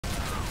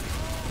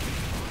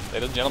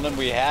Ladies and gentlemen,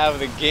 we have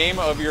the game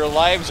of your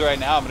lives right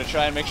now. I'm going to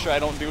try and make sure I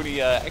don't do any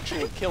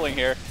actual killing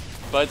here.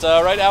 But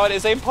right now it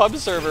is a pub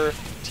server.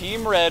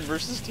 Team Red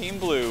versus Team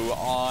Blue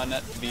on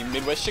the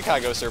Midwest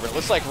Chicago server. It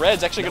looks like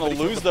Red's actually going to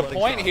lose the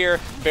point here.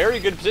 Very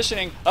good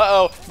positioning.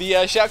 Uh-oh, the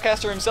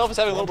shoutcaster himself is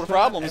having a little bit of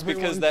problems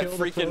because that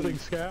freaking...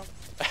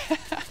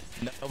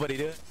 Nobody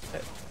did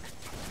it.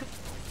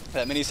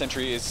 That mini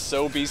sentry is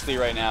so beastly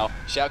right now.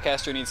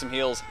 Shoutcaster needs some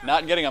heals.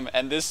 Not getting them,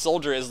 and this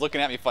soldier is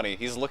looking at me funny.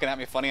 He's looking at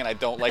me funny, and I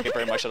don't like it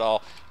very much at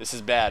all. This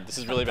is bad. This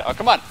is really bad. Oh,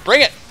 come on.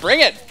 Bring it. Bring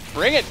it.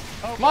 Bring it.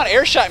 Come on.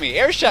 Air shot me.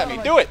 Air shot me.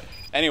 Do it.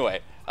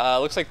 Anyway.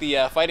 Looks like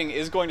the fighting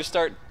is going to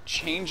start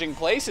changing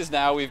places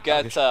now. We've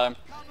got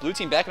blue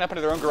team backing up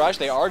into their own garage.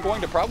 They are going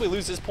to probably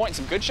lose this point.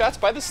 Some good shots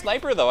by the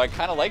sniper, though. I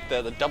kind of like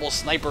the double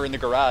sniper in the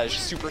garage.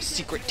 Super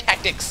secret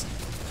tactics.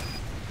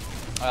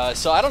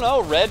 So I don't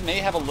know. Red may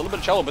have a little bit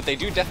of trouble, but they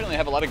do definitely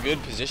have a lot of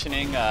good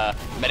positioning.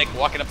 Medic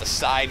walking up the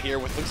side here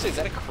with, looks like, is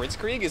that a crits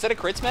Krieg? Is that a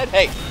crits med?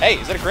 Hey,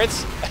 is that a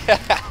crits?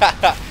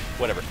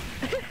 Whatever.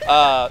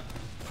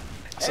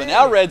 So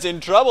now Red's in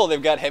trouble.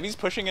 They've got heavies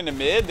pushing into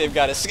mid. They've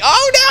got a...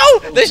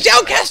 Oh, no! The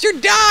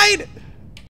shoutcaster died!